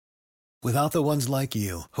Without the ones like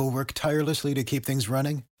you, who work tirelessly to keep things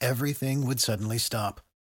running, everything would suddenly stop.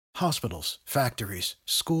 Hospitals, factories,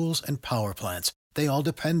 schools, and power plants, they all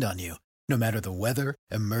depend on you. No matter the weather,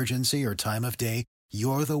 emergency, or time of day,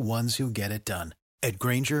 you're the ones who get it done. At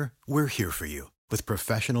Grainger, we're here for you with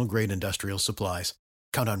professional-grade industrial supplies.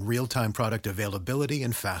 Count on real-time product availability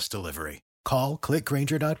and fast delivery. Call,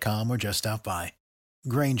 clickgrainger.com, or just stop by.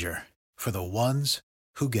 Grainger, for the ones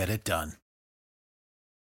who get it done.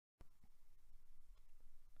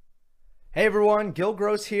 Hey everyone, Gil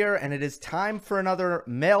Gross here, and it is time for another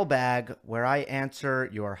Mailbag where I answer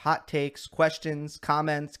your hot takes, questions,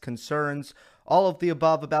 comments, concerns, all of the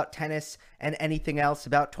above about tennis and anything else.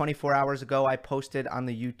 About 24 hours ago, I posted on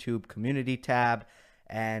the YouTube community tab,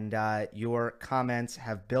 and your comments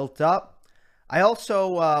have built up. I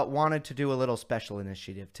also wanted to do a little special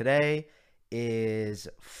initiative. Today is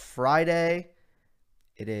Friday.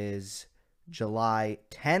 It is July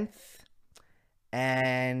 10th,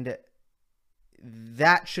 and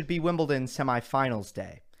that should be Wimbledon semifinals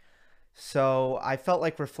day. So I felt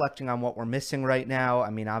like reflecting on what we're missing right now. I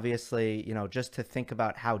mean, obviously, just to think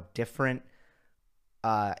about how different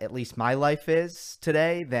at least my life is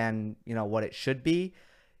today than, what it should be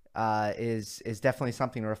is definitely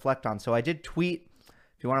something to reflect on. So I did tweet,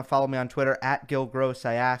 if you want to follow me on Twitter, at Gil Gross,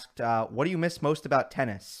 I asked, what do you miss most about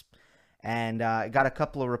tennis? And I got a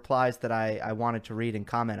couple of replies that I wanted to read and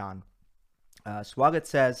comment on. Swagat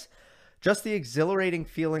says, just the exhilarating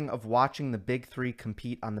feeling of watching the big three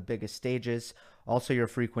compete on the biggest stages. Also your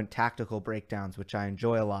frequent tactical breakdowns, which I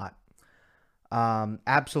enjoy a lot.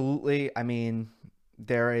 Absolutely. I mean,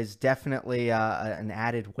 there is definitely an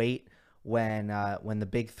added weight when the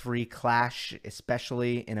big three clash,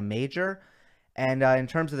 especially in a major. And in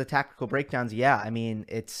terms of the tactical breakdowns, yeah, I mean,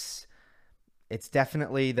 it's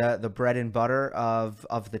definitely the bread and butter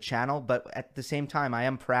of the channel. But at the same time, I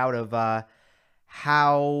am proud of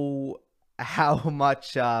how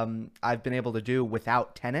much I've been able to do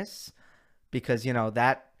without tennis, because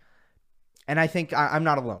that, and I think I'm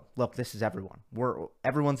not alone. Look, this is everyone.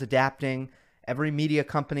 Everyone's adapting. Every media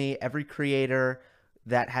company, every creator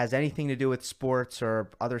that has anything to do with sports or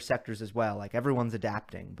other sectors as well, like everyone's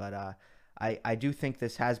adapting. But I do think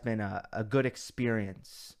this has been a good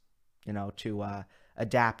experience, to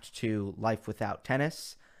adapt to life without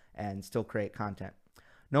tennis and still create content.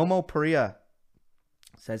 Nomo Paria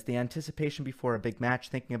says, the anticipation before a big match,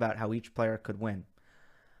 thinking about how each player could win.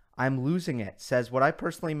 I'm losing it. Says, what I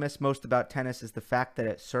personally miss most about tennis is the fact that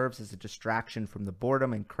it serves as a distraction from the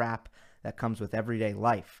boredom and crap that comes with everyday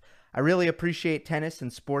life. I really appreciate tennis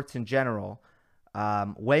and sports in general,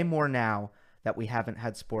 way more now that we haven't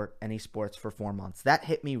had any sports for 4 months. That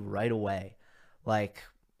hit me right away. Like,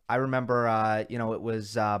 I remember, it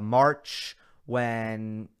was March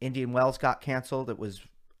when Indian Wells got canceled. It was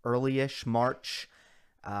early-ish March.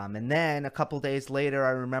 And then a couple days later,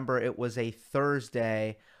 I remember it was a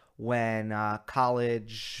Thursday when all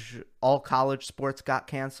college sports got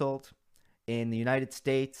canceled in the United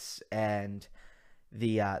States, and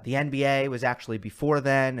the NBA was actually before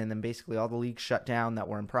then, and then basically all the leagues shut down that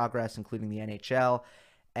were in progress, including the NHL.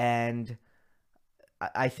 And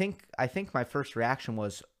I think my first reaction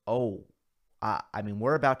was, I mean,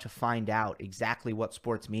 we're about to find out exactly what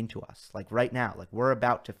sports mean to us. Like right now, like we're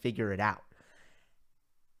about to figure it out.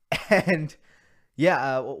 And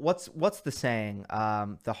yeah, what's the saying?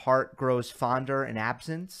 The heart grows fonder in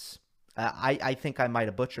absence. I think I might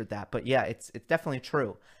have butchered that, but yeah, it's definitely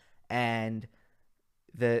true. And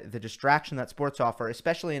the distraction that sports offer,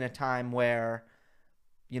 especially in a time where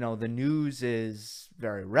the news is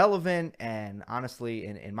very relevant and honestly,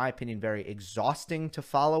 in my opinion, very exhausting to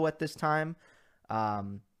follow at this time.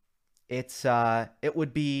 It's not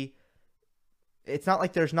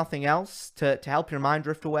like there's nothing else to help your mind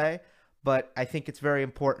drift away, but I think it's very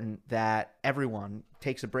important that everyone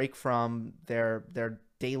takes a break from their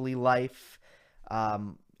daily life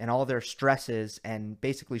and all their stresses and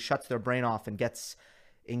basically shuts their brain off and gets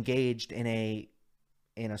engaged in a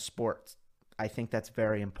sport. I think that's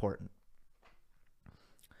very important.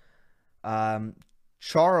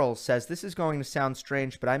 Charles says, this is going to sound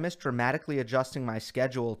strange, but I miss dramatically adjusting my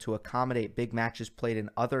schedule to accommodate big matches played in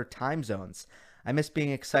other time zones. I miss being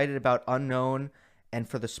excited about unknown and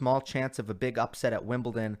for the small chance of a big upset at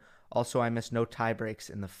Wimbledon. Also, I miss no tie breaks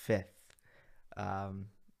in the fifth. Time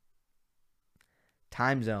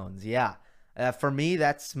zones, yeah. For me,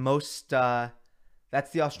 that's the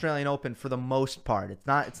Australian Open for the most part.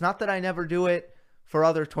 It's not that I never do it for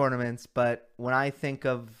other tournaments, but when I think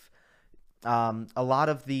of a lot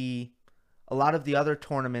of the other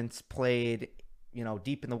tournaments played,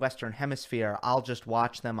 deep in the Western Hemisphere, I'll just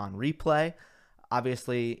watch them on replay.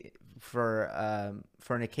 Obviously, for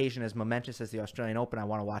an occasion as momentous as the Australian Open, I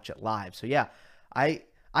want to watch it live. So yeah, I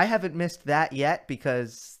haven't missed that yet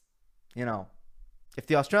because, you know, if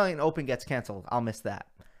the Australian Open gets canceled, I'll miss that.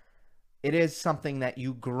 It is something that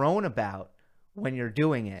you groan about when you're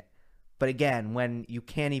doing it. But again, when you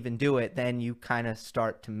can't even do it, then you kind of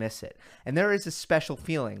start to miss it. And there is a special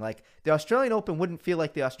feeling. Like the Australian Open wouldn't feel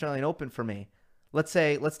like the Australian Open for me. Let's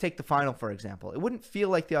take the final, for example. It wouldn't feel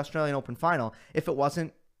like the Australian Open final if it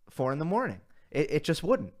wasn't 4 a.m. It just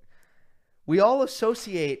wouldn't. We all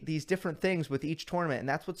associate these different things with each tournament, and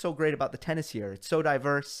that's what's so great about the tennis here. It's so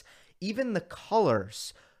diverse. Even the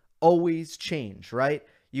colors always change, right?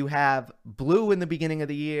 You have blue in the beginning of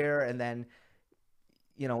the year, and then,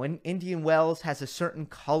 you know, Indian Wells has a certain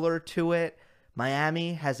color to it.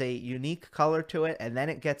 Miami has a unique color to it, and then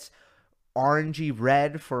it gets orangey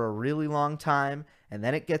red for a really long time, and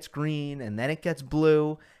then it gets green, and then it gets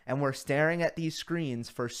blue, and we're staring at these screens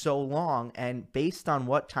for so long, and based on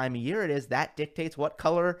what time of year it is, that dictates what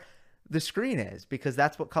color the screen is, because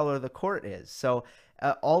that's what color the court is. So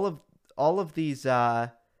all of these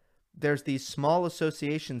there's these small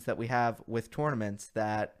associations that we have with tournaments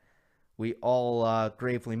that we all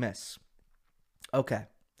gravely miss. Okay.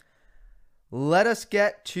 Let us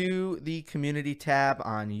get to the community tab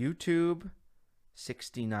on YouTube.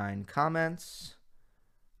 69 comments.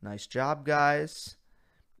 Nice job, guys.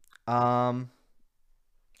 Okay.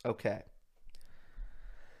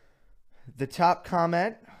 The top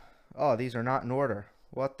comment. Oh, these are not in order.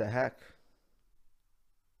 What the heck?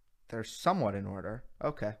 They're somewhat in order.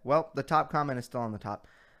 Okay. Well, the top comment is still on the top.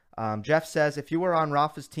 Jeff says, if you were on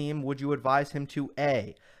Rafa's team, would you advise him to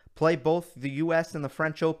A, play both the U.S. and the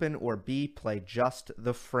French Open, or B, play just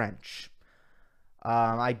the French?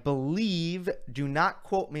 I believe, do not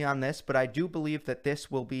quote me on this, but I do believe that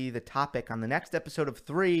this will be the topic on the next episode of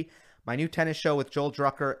 3, my new tennis show with Joel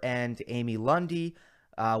Drucker and Amy Lundy,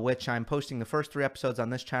 which I'm posting the first 3 episodes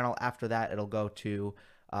on this channel. After that, it'll go to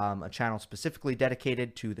a channel specifically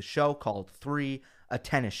dedicated to the show called 3, a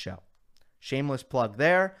tennis show. Shameless plug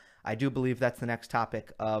there. I do believe that's the next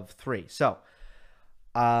topic of 3. So,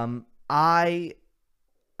 I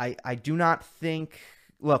do not think.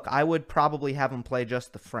 Look, I would probably have him play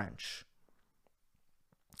just the French,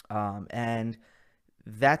 and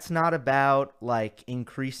that's not about like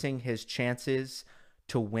increasing his chances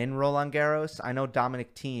to win Roland Garros. I know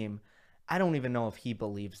Dominic Thiem. I don't even know if he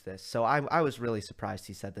believes this, so I was really surprised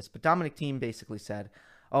he said this. But Dominic Thiem basically said,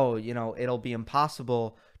 "Oh, you know, it'll be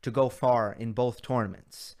impossible to go far in both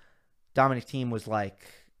tournaments." Dominic Thiem was like,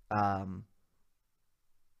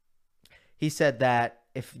 he said that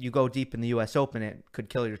if you go deep in the U.S. Open, it could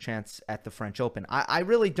kill your chance at the French Open. I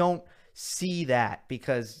really don't see that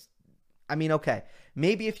because, I mean, okay,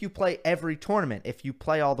 maybe if you play every tournament, if you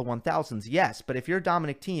play all the 1000s, yes. But if you're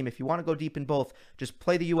Dominic Thiem, if you want to go deep in both, just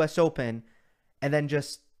play the U.S. Open and then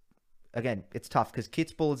just, again, it's tough because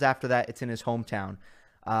Kitzbühel is after that. It's in his hometown.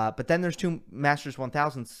 But then there's 2 Masters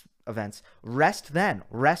 1000s events. Rest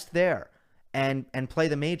there, and play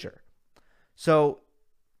the major. So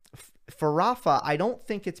for Rafa, I don't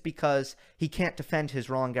think it's because he can't defend his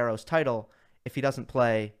Roland Garros title if he doesn't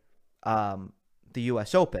play the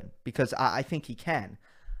U.S. Open, because I think he can.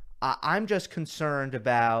 I'm just concerned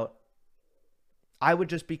about, I would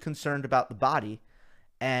just be concerned about the body,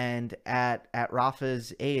 and at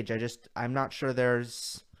Rafa's age, I'm not sure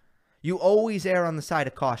there's, you always err on the side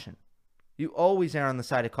of caution. You always err on the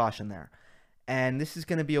side of caution there. And this is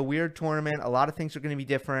going to be a weird tournament. A lot of things are going to be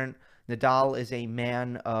different. Nadal is a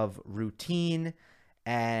man of routine,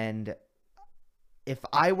 and if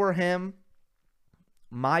I were him,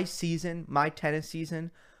 my tennis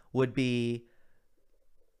season would be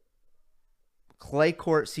clay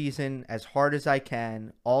court season as hard as I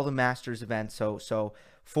can, all the Masters events. So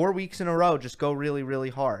 4 weeks in a row, just go really, really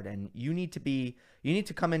hard, and you need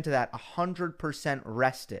to come into that 100%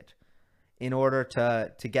 rested in order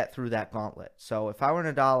to get through that gauntlet. So if I were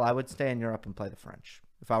Nadal, I would stay in Europe and play the French.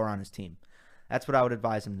 If I were on his team, that's what I would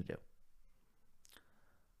advise him to do.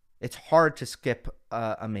 It's hard to skip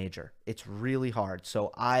a major. It's really hard.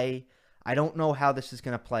 So I don't know how this is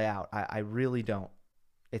going to play out. I really don't.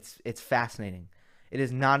 It's fascinating. It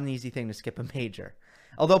is not an easy thing to skip a major,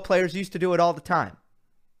 although players used to do it all the time.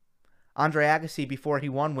 Andrey Agassi, before he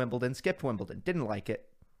won Wimbledon, skipped Wimbledon. Didn't like it.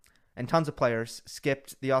 And tons of players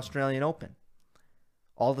skipped the Australian Open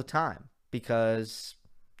all the time because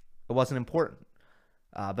it wasn't important.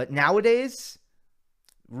 But nowadays,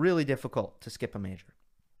 really difficult to skip a major.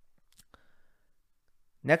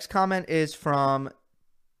 Next comment is from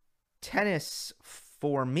Tennis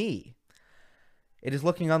for Me. It is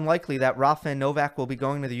looking unlikely that Rafa and Novak will be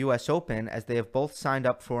going to the U.S. Open as they have both signed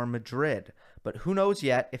up for Madrid. But who knows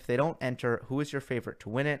yet? If they don't enter, who is your favorite to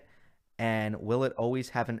win it? And will it always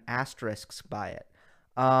have an asterisk by it?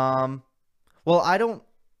 Well, I don't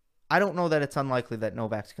know that it's unlikely that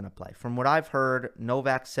Novak's going to play. From what I've heard,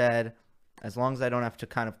 Novak said, as long as I don't have to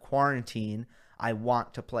kind of quarantine, I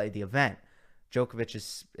want to play the event.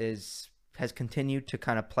 Djokovic has continued to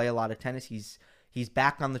kind of play a lot of tennis. He's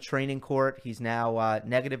back on the training court. He's now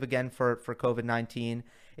negative again for COVID-19.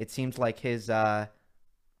 It seems like his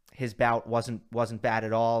bout wasn't bad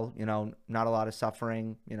at all. Not a lot of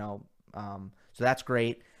suffering. So that's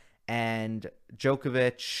great. And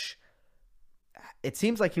Djokovic, it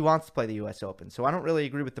seems like he wants to play the U.S. Open. So I don't really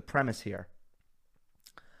agree with the premise here.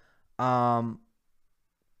 My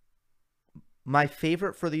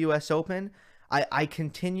favorite for the U.S. Open, I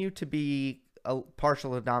continue to be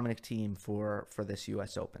partial to Dominic Thiem for this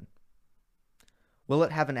U.S. Open. Will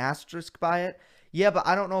it have an asterisk by it? Yeah, but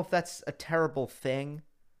I don't know if that's a terrible thing.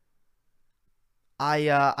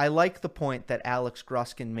 I like the point that Alex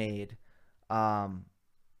Gruskin made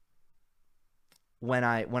when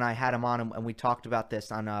I had him on and we talked about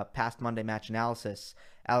this on a past Monday Match Analysis.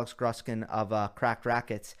 Alex Gruskin of Cracked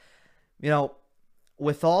Rackets.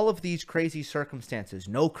 With all of these crazy circumstances,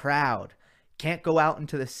 no crowd, can't go out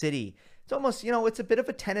into the city. It's almost, it's a bit of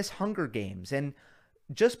a tennis Hunger Games. And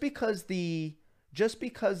just because the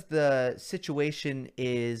situation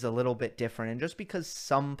is a little bit different, and just because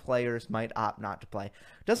some players might opt not to play,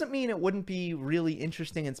 doesn't mean it wouldn't be really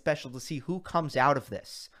interesting and special to see who comes out of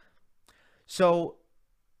this. So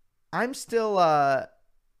I'm still,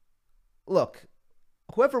 look,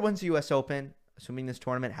 whoever wins the U.S. Open, assuming this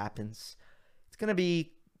tournament happens, it's gonna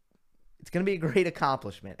be a great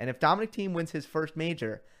accomplishment. And if Dominic Thiem wins his first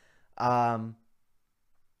major at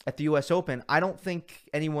the U.S. Open, I don't think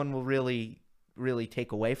anyone will really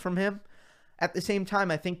take away from him. At the same time,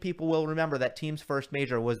 I think people will remember that Thiem's first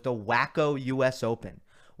major was the wacko U.S. Open,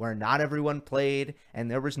 where not everyone played and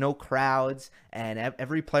there was no crowds and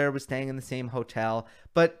every player was staying in the same hotel.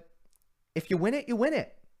 But if you win it, you win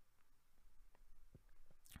it.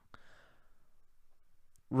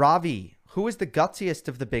 Ravi, who is the gutsiest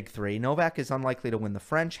of the big three? Novak is unlikely to win the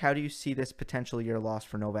French. How do you see this potential year loss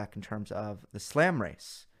for Novak in terms of the slam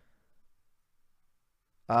race?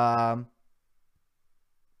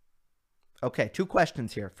 Okay, two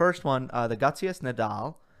questions here. First one, the gutsiest,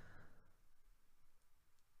 Nadal.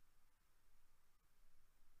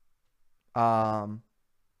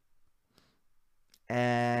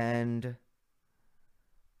 And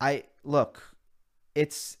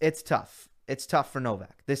it's tough. It's tough for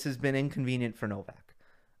Novak. This has been inconvenient for Novak.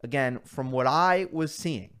 Again, from what I was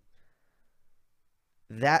seeing,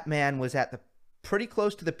 that man was at pretty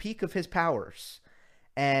close to the peak of his powers.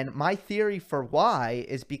 And my theory for why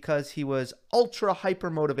is because he was ultra hyper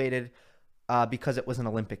motivated because it was an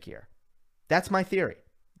Olympic year. That's my theory.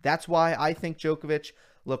 That's why I think Djokovic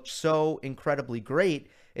looked so incredibly great,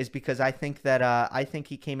 is because I think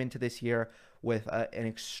he came into this year with an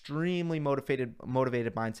extremely motivated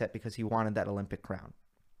mindset because he wanted that Olympic crown.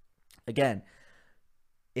 Again,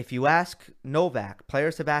 if you ask Novak,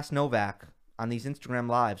 players have asked Novak on these Instagram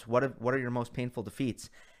lives, what are your most painful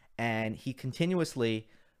defeats? And he continuously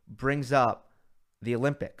brings up the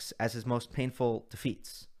Olympics as his most painful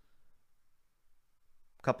defeats.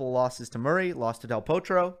 A couple of losses to Murray, lost to Del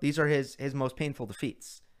Potro. These are his most painful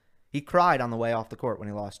defeats. He cried on the way off the court when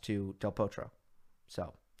he lost to Del Potro.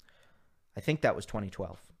 So I think that was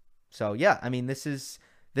 2012. So yeah, I mean, this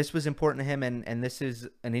was important to him, and this is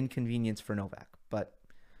an inconvenience for Novak. But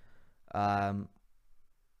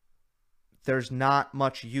there's not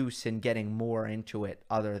much use in getting more into it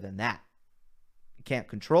other than that. You can't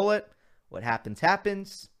control it. What happens,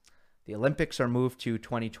 happens. The Olympics are moved to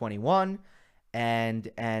 2021,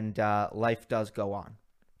 and life does go on.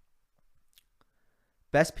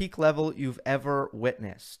 Best peak level you've ever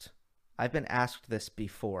witnessed. I've been asked this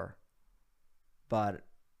before, but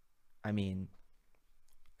I mean,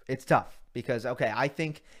 it's tough because, okay, I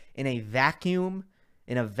think in a vacuum,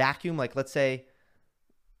 like let's say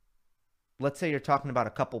you're talking about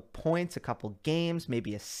a couple points, a couple games,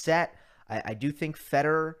 maybe a set. I do think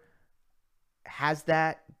Federer has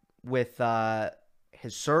that with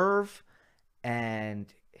his serve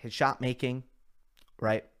and his shot making,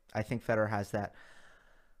 right? I think Federer has that.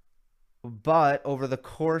 But over the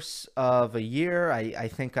course of a year, I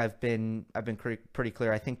think I've been pretty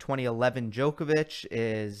clear. I think 2011 Djokovic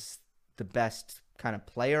is the best kind of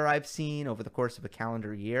player I've seen over the course of a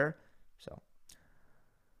calendar year. So,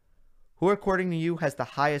 who, according to you, has the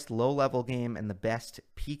highest low-level game and the best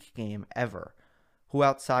peak game ever? Who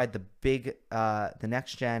outside the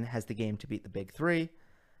next gen has the game to beat the big three?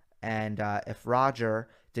 And if Roger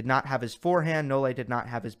did not have his forehand, Nole did not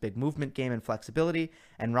have his big movement game and flexibility,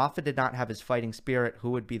 and Rafa did not have his fighting spirit,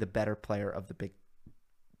 who would be the better player of the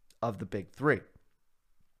big three?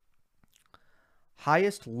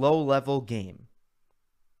 Highest low-level game.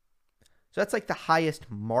 So that's like the highest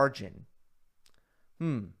margin.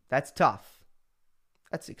 That's tough.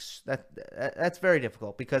 That's very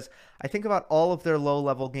difficult, because I think about all of their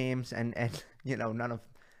low-level games, and none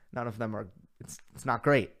of them are. It's not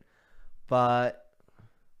great, but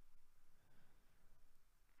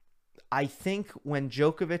I think when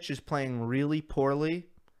Djokovic is playing really poorly,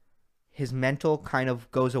 his mental kind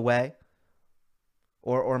of goes away.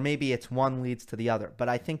 Or maybe it's one leads to the other. But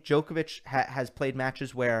I think Djokovic has played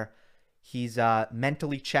matches where he's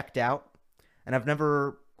mentally checked out. And I've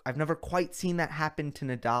never quite seen that happen to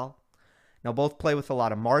Nadal. Now, both play with a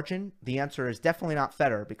lot of margin. The answer is definitely not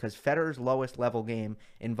Federer, because Federer's lowest level game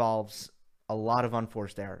involves a lot of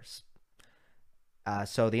unforced errors.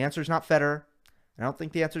 So the answer is not Federer. I don't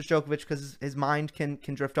think the answer is Djokovic, because his mind can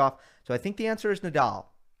drift off. So I think the answer is Nadal.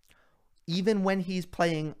 Even when he's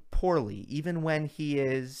playing poorly, even when he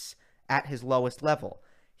is at his lowest level,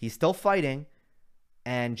 he's still fighting,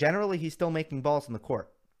 and generally he's still making balls in the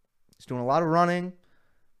court. He's doing a lot of running.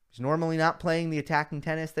 He's normally not playing the attacking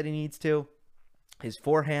tennis that he needs to. His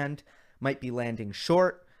forehand might be landing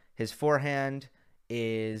short. His forehand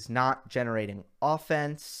is not generating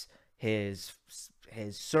offense. His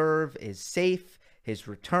serve is safe. His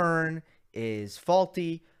return is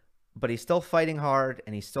faulty. But he's still fighting hard,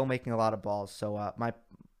 and he's still making a lot of balls. So my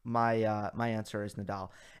answer is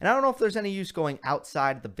Nadal. And I don't know if there's any use going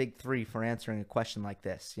outside the big three for answering a question like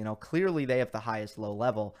this. Clearly they have the highest low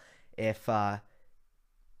level if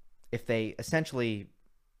they essentially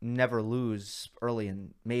never lose early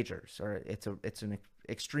in majors, or it's an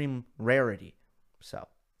extreme rarity. So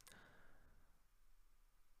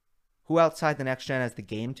who outside the next gen has the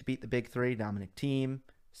game to beat the big three? Dominic Thiem,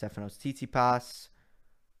 Stefanos Tsitsipas,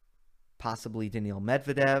 possibly Daniil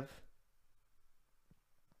Medvedev.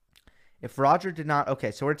 If Roger did not...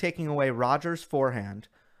 Okay, so we're taking away Roger's forehand.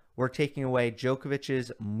 We're taking away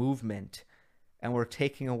Djokovic's movement. And we're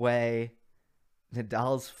taking away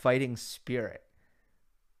Nadal's fighting spirit.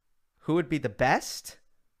 Who would be the best?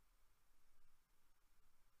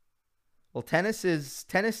 Well, tennis is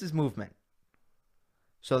movement.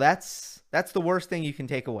 So that's the worst thing you can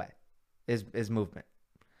take away is movement.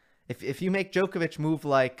 If you make Djokovic move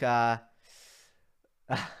like...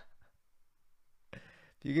 if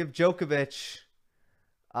you give Djokovic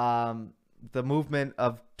the movement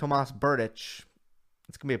of Tomas Berdych,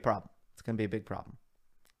 it's going to be a problem. It's going to be a big problem.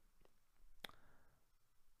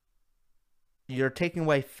 You're taking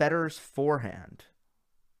away Federer's forehand.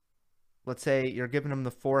 Let's say you're giving him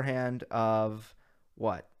the forehand of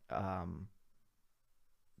what?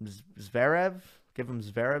 Zverev? Give him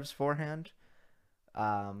Zverev's forehand?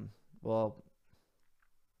 Well,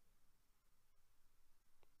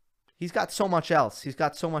 he's got so much else.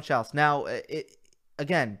 Now,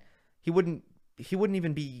 again, he wouldn't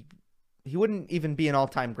even be an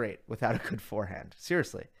all-time great without a good forehand.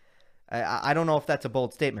 Seriously. I don't know if that's a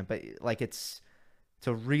bold statement, but like it's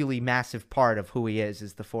a really massive part of who he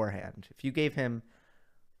is the forehand. If you gave him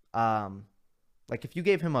if you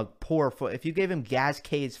gave him if you gave him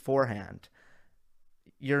Gasquet's forehand,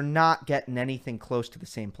 you're not getting anything close to the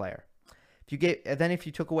same player. If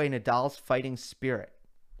you took away Nadal's fighting spirit,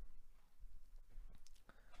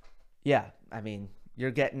 yeah, I mean,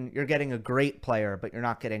 you're getting a great player, but you're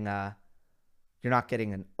not getting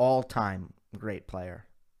an all-time great player.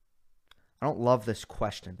 I don't love this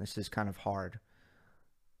question. This is kind of hard.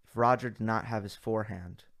 If Roger did not have his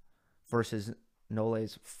forehand versus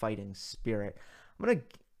Nole's fighting spirit,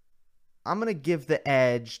 I'm gonna give the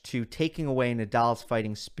edge to taking away Nadal's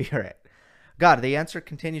fighting spirit. God, the answer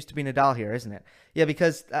continues to be Nadal here, isn't it? Yeah,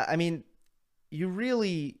 because I mean, you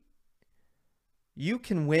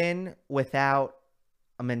can win without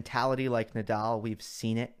a mentality like Nadal. We've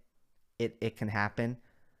seen it. It can happen.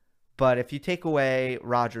 But if you take away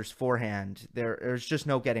Roger's forehand, there's just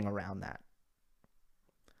no getting around that.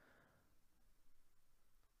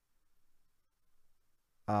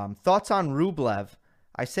 Thoughts on Rublev?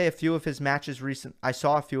 I saw a few of his matches recently,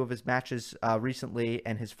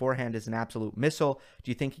 and his forehand is an absolute missile. Do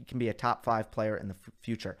you think he can be a top 5 player in the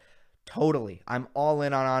future? Totally. I'm all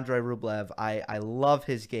in on Andrey Rublev. I love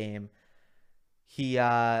his game. He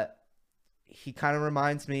kind of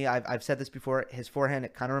reminds me, I've said this before, his forehand,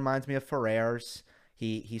 it kind of reminds me of Ferrer's.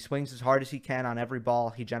 He swings as hard as he can on every ball.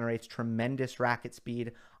 He generates tremendous racket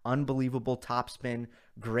speed, unbelievable topspin,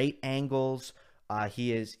 great angles,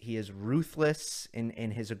 He is ruthless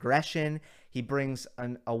in his aggression. He brings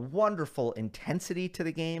a wonderful intensity to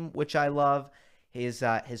the game, which I love. His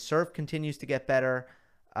serve continues to get better.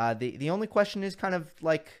 The only question is kind of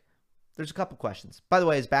like, there's a couple questions. By the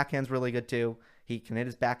way, his backhand's really good too. He can hit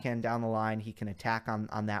his backhand down the line. He can attack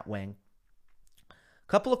on that wing.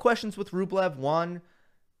 Couple of questions with Rublev. One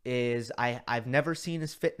is I've never seen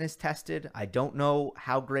his fitness tested. I don't know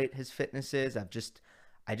how great his fitness is. I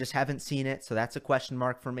just haven't seen it, so that's a question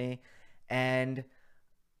mark for me. And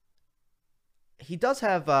he does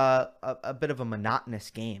have a bit of a monotonous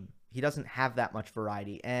game. He doesn't have that much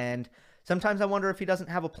variety. And sometimes I wonder if he doesn't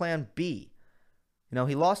have a plan B. You know,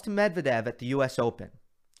 he lost to Medvedev at the U.S. Open.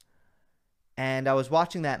 And I was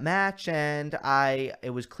watching that match, and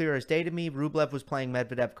it was clear as day to me, Rublev was playing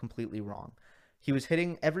Medvedev completely wrong. He was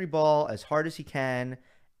hitting every ball as hard as he can,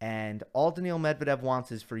 and all Daniil Medvedev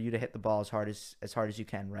wants is for you to hit the ball as hard as you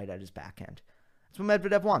can right at his backhand. That's what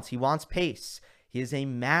Medvedev wants. He wants pace. He is a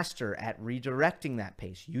master at redirecting that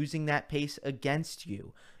pace, using that pace against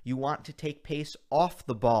you. You want to take pace off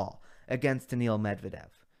the ball against Daniil Medvedev.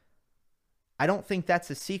 I don't think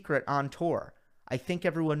that's a secret on tour. I think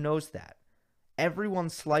everyone knows that. Everyone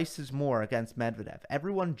slices more against Medvedev.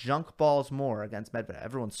 Everyone junk balls more against Medvedev.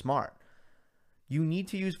 Everyone's smart. You need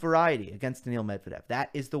to use variety against Daniil Medvedev. That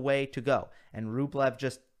is the way to go. And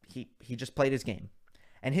Rublev he just played his game.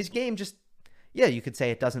 And his game just, yeah, you could say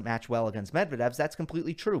it doesn't match well against Medvedev's. That's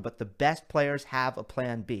completely true. But the best players have a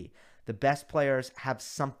plan B. The best players have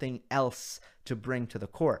something else to bring to the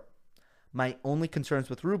court. My only concerns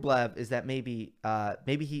with Rublev is that maybe I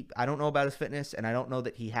don't know about his fitness, and I don't know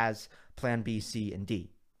that he has plan B, C, and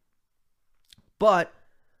D. But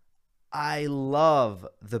I love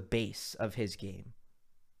the base of his game.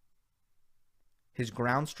 His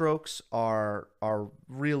ground strokes are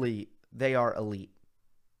really, they are elite.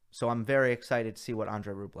 So I'm very excited to see what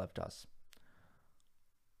Andrey Rublev does.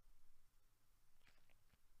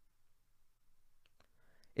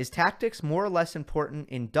 Is tactics more or less important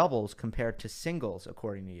in doubles compared to singles,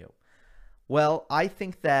 according to you? Well, I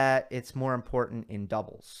think that it's more important in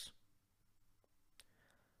doubles.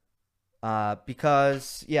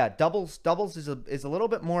 Because, yeah, doubles is a little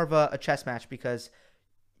bit more of a chess match because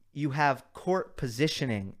you have court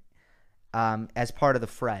positioning as part of the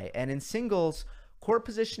fray. And in singles, court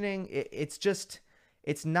positioning,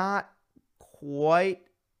 it's not quite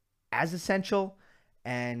as essential.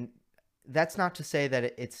 And that's not to say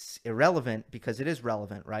that it's irrelevant, because it is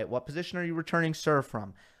relevant, right? What position are you returning serve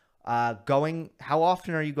from? How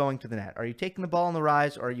often are you going to the net? Are you taking the ball on the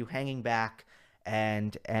rise, or are you hanging back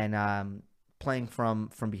and playing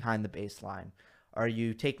from behind the baseline? Are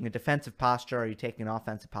you taking a defensive posture? Are you taking an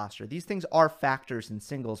offensive posture? These things are factors in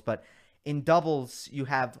singles, but in doubles, you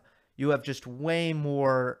have just way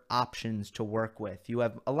more options to work with. You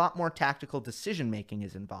have a lot more tactical decision making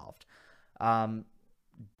is involved.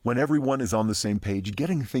 When everyone is on the same page,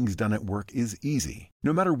 getting things done at work is easy.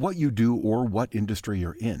 No matter what you do or what industry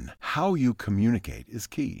you're in, how you communicate is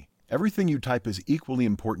key. Everything you type is equally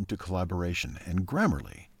important to collaboration, and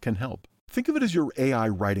Grammarly can help. Think of it as your AI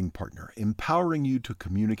writing partner, empowering you to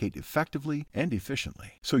communicate effectively and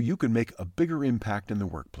efficiently so you can make a bigger impact in the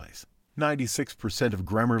workplace. 96% of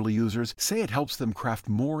Grammarly users say it helps them craft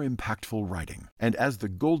more impactful writing. And as the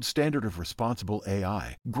gold standard of responsible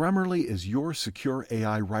AI, Grammarly is your secure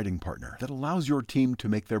AI writing partner that allows your team to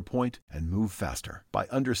make their point and move faster. By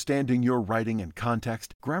understanding your writing and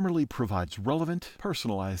context, Grammarly provides relevant,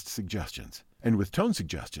 personalized suggestions. And with tone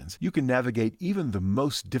suggestions, you can navigate even the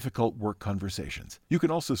most difficult work conversations. You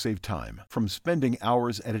can also save time, from spending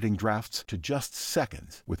hours editing drafts to just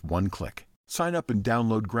seconds with one click. Sign up and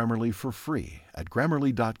download Grammarly for free at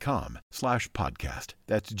Grammarly.com/podcast.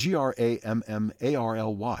 That's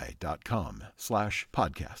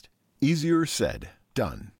GRAMMARLY.com/podcast. Easier said,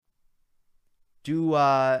 done. Do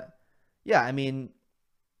I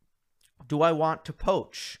want to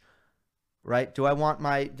poach? Right? Do I want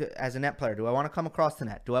as a net player, do I want to come across the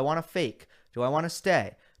net? Do I want to fake? Do I want to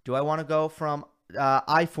stay? Do I want to go from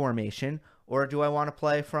I formation, or do I want to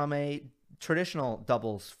play from a traditional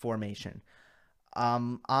doubles formation?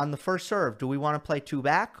 On the first serve, do we want to play two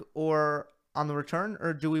back, or on the return,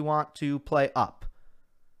 or do we want to play up?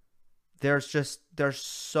 There's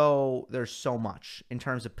so much in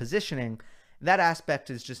terms of positioning. That aspect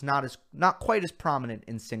is just not quite as prominent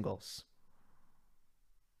in singles.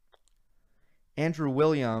 Andrew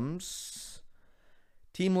Williams,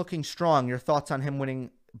 team looking strong. Your thoughts on him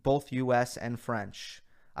winning both U.S. and French?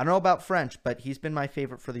 I don't know about French, but he's been my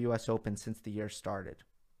favorite for the U.S. Open since the year started.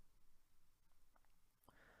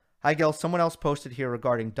 Hi, Gil. Someone else posted here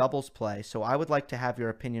regarding doubles play, so I would like to have your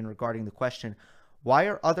opinion regarding the question, Why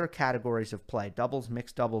are other categories of play, doubles,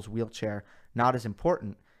 mixed doubles, wheelchair, not as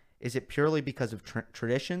important? Is it purely because of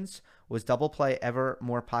traditions? Was double play ever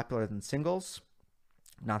more popular than singles?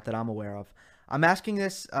 Not that I'm aware of. I'm asking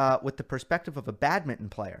this with the perspective of a badminton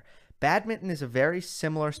player. Badminton is a very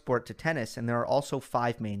similar sport to tennis, and there are also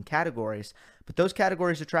 5 main categories, but those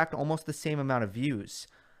categories attract almost the same amount of views.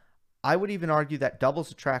 I would even argue that doubles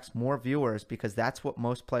attracts more viewers because that's what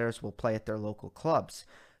most players will play at their local clubs.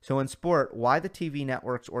 So in sport, why the TV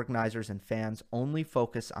networks, organizers, and fans only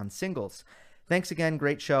focus on singles? Thanks again.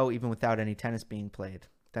 Great show, even without any tennis being played.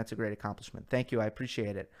 That's a great accomplishment. Thank you. I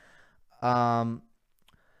appreciate it.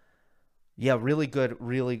 Yeah, really good,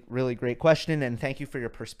 really, really great question, and thank you for your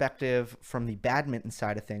perspective from the badminton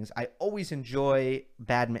side of things. I always enjoy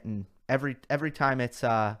badminton every time it's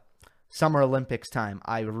Summer Olympics time.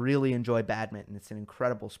 I really enjoy badminton. It's an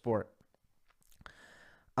incredible sport.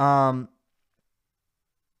 I've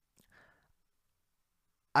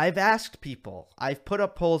asked people, I've put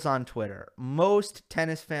up polls on Twitter. Most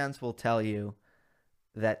tennis fans will tell you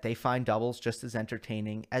that they find doubles just as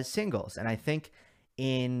entertaining as singles, and I think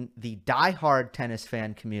in the diehard tennis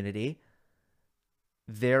fan community,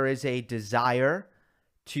 there is a desire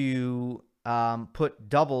to put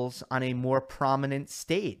doubles on a more prominent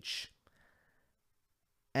stage.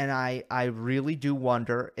 And I really do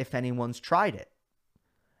wonder if anyone's tried it.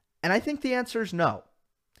 And I think the answer is no.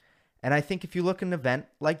 And I think if you look at an event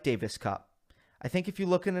like Davis Cup, I think if you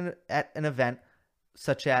look at an event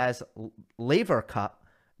such as Laver Cup,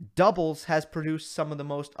 doubles has produced some of the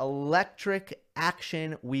most electric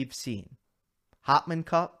action we've seen. Hopman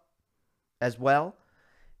Cup as well.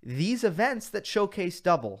 These events that showcase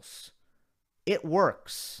doubles, it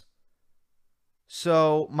works.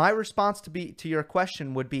 So my response to your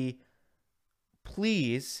question would be,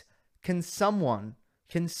 please, can someone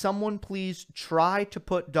please try to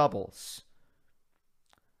put doubles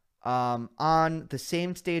on the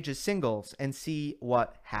same stage as singles and see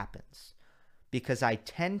what happens? Because I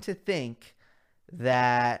tend to think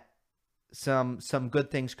that some good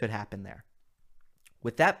things could happen there.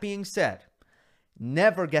 With that being said,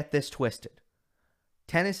 never get this twisted.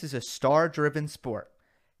 Tennis is a star-driven sport.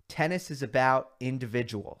 Tennis is about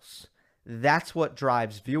individuals. That's what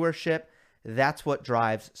drives viewership. That's what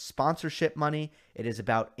drives sponsorship money. It is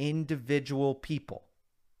about individual people.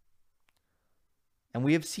 And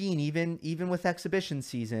we have seen, even with exhibition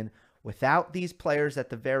season, without these players at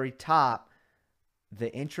the very top,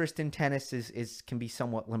 the interest in tennis can be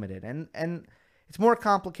somewhat limited. And it's more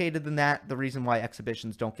complicated than that, the reason why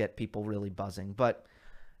exhibitions don't get people really buzzing. But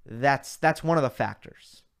that's one of the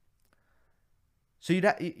factors. So,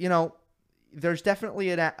 there's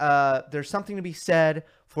definitely there's something to be said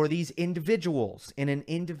for these individuals in an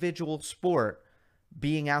individual sport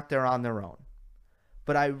being out there on their own.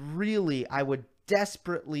 But I would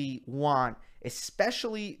desperately want,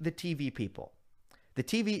 especially the TV people. The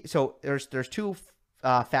TV, so there's two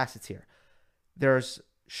facets here. There's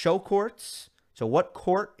show courts. So what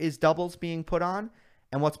court is doubles being put on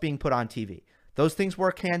and what's being put on TV? Those things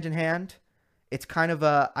work hand in hand. It's kind of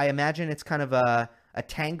I imagine it's kind of a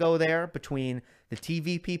tango there between the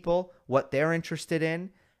TV people, what they're interested in,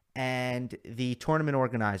 and the tournament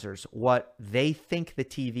organizers, what they think the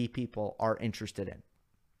TV people are interested in.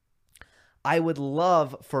 I would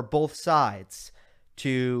love for both sides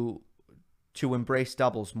to embrace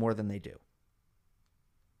doubles more than they do.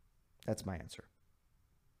 That's my answer.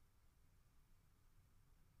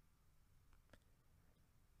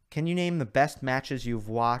 Can you name the best matches you've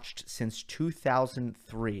watched since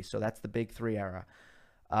 2003? So that's the Big Three era.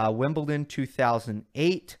 Wimbledon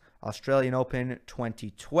 2008, Australian Open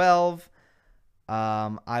 2012.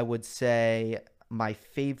 I would say my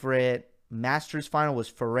favorite Masters final was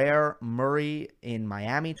Ferrer-Murray in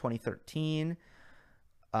Miami 2013.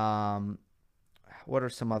 What are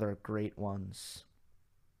some other great ones?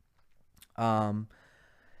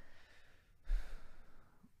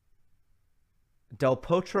 Del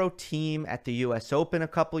Potro team at the U.S. Open a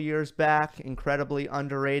couple years back, incredibly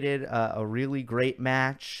underrated, a really great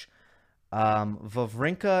match.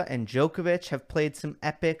 Wawrinka and Djokovic have played some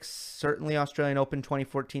epics, certainly Australian Open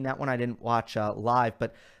 2014. That one I didn't watch live,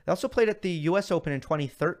 but they also played at the U.S. Open in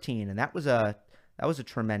 2013, and that was a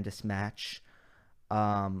tremendous match.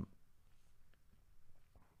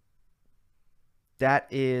 That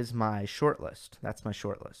is my short list. That's my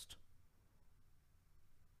short list.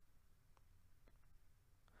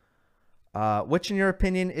 Which, in your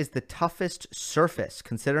opinion, is the toughest surface,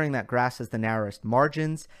 considering that grass has the narrowest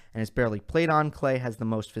margins and is barely played on? Clay has the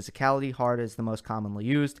most physicality, hard is the most commonly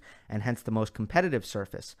used, and hence the most competitive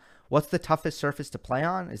surface. What's the toughest surface to play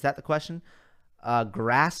on? Is that the question?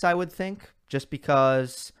 Grass, I would think, just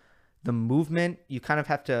because the movement, you kind of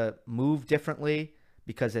have to move differently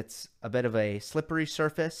because it's a bit of a slippery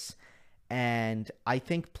surface. And I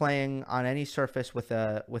think playing on any surface with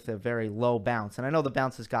a very low bounce, and I know the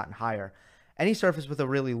bounce has gotten higher, any surface with a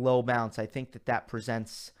really low bounce, I think that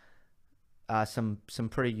presents some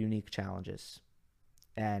pretty unique challenges.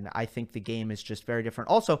 And I think the game is just very different.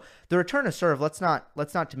 Also, the return of serve, let's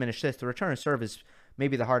not diminish this. The return of serve is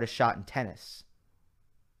maybe the hardest shot in tennis.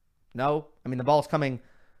 No? I mean, the ball's coming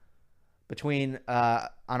between, on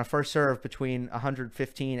a first serve, between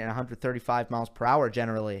 115 and 135 miles per hour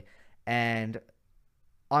generally. And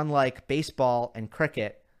unlike baseball and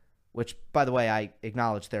cricket, which, by the way, I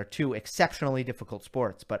acknowledge they're two exceptionally difficult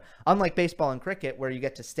sports, but unlike baseball and cricket, where you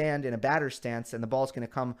get to stand in a batter's stance and the ball's going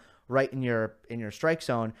to come right in your strike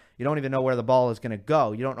zone, you don't even know where the ball is going to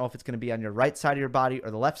go. You don't know if it's going to be on your right side of your body or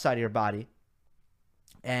the left side of your body.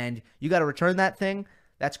 And you got to return that thing.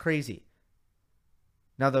 That's crazy.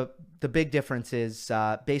 Now, the big difference is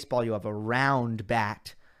baseball, you have a round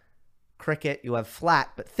bat. Cricket, you have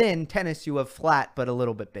flat but thin. Tennis, you have flat but a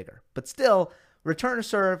little bit bigger. But still, return to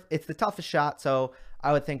serve, it's the toughest shot. So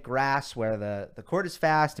I would think grass, where the court is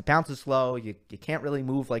fast, it bounces slow, you can't really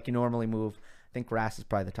move like you normally move. I think grass is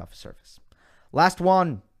probably the toughest surface. Last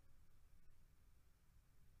one.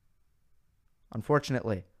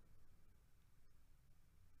 Unfortunately.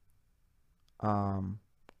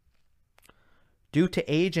 Due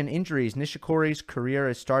to age and injuries, Nishikori's career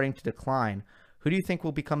is starting to decline. Who do you think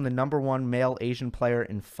will become the #1 male Asian player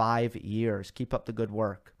in 5 years? Keep up the good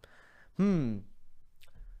work. Good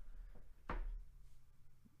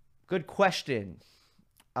question.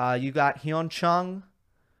 You got Hyun Chung,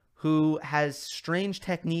 who has strange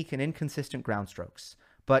technique and inconsistent ground strokes,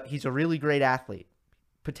 but he's a really great athlete,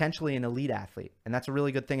 potentially an elite athlete, and that's a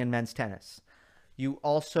really good thing in men's tennis. You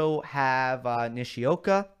also have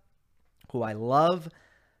Nishioka, who I love.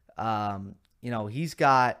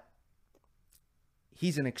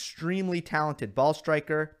 He's an extremely talented ball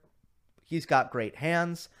striker. He's got great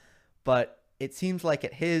hands, but it seems like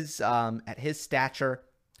at his stature,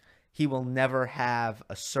 he will never have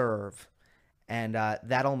a serve, and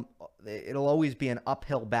it'll always be an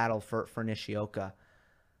uphill battle for Nishioka.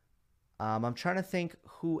 I'm trying to think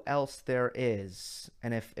who else there is,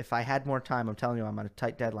 and if I had more time, I'm telling you, I'm on a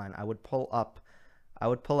tight deadline. I would pull up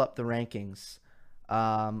the rankings.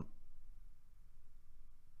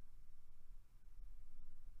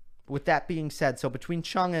 With that being said, so between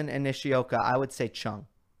Chung and Nishioka, I would say Chung.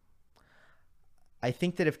 I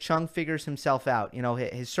think that if Chung figures himself out,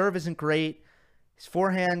 his serve isn't great. His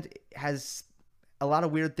forehand has a lot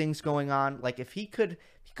of weird things going on. Like if he could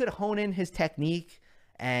hone in his technique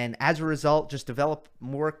and as a result just develop a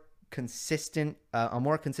more consistent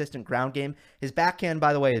ground game. His backhand,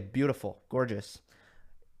 by the way, is beautiful, gorgeous.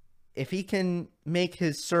 If he can make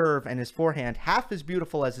his serve and his forehand half as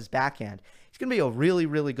beautiful as his backhand, he's going to be a really,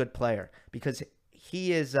 really good player because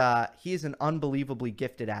he is an unbelievably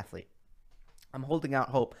gifted athlete. I'm holding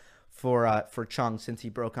out hope for Chung since he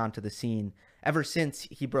broke onto the scene. Ever since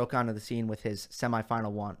he broke onto the scene with his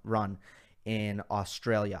semifinal run in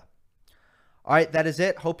Australia. All right, that is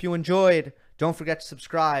it. Hope you enjoyed. Don't forget to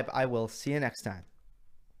subscribe. I will see you next time.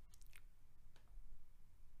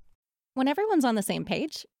 When everyone's on the same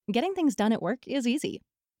page, getting things done at work is easy.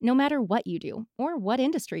 No matter what you do or what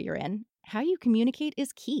industry you're in, how you communicate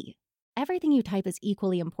is key. Everything you type is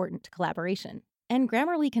equally important to collaboration, and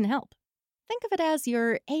Grammarly can help. Think of it as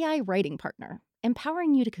your AI writing partner,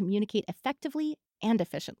 empowering you to communicate effectively and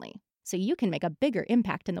efficiently, so you can make a bigger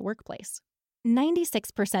impact in the workplace.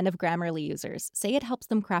 96% of Grammarly users say it helps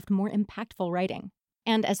them craft more impactful writing.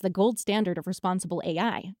 And as the gold standard of responsible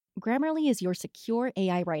AI, Grammarly is your secure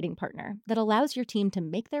AI writing partner that allows your team to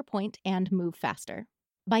make their point and move faster.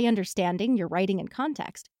 By understanding your writing and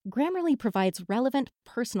context, Grammarly provides relevant,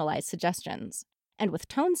 personalized suggestions. And with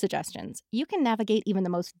tone suggestions, you can navigate even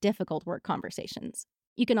the most difficult work conversations.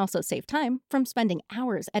 You can also save time from spending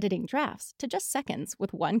hours editing drafts to just seconds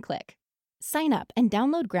with one click. Sign up and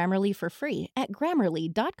download Grammarly for free at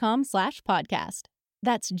grammarly.com/podcast.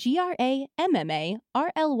 That's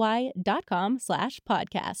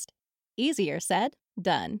GRAMMARLY.com/podcast. Easier said,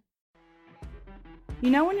 done. You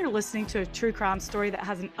know when you're listening to a true crime story that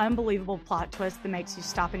has an unbelievable plot twist that makes you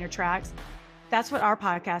stop in your tracks? That's what our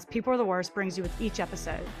podcast, People Are the Worst, brings you with each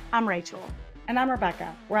episode. I'm Rachel. And I'm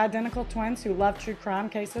Rebecca. We're identical twins who love true crime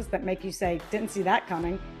cases that make you say, didn't see that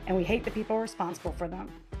coming, and we hate the people responsible for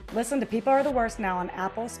them. Listen to People Are the Worst now on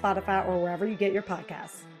Apple, Spotify, or wherever you get your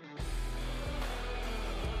podcasts.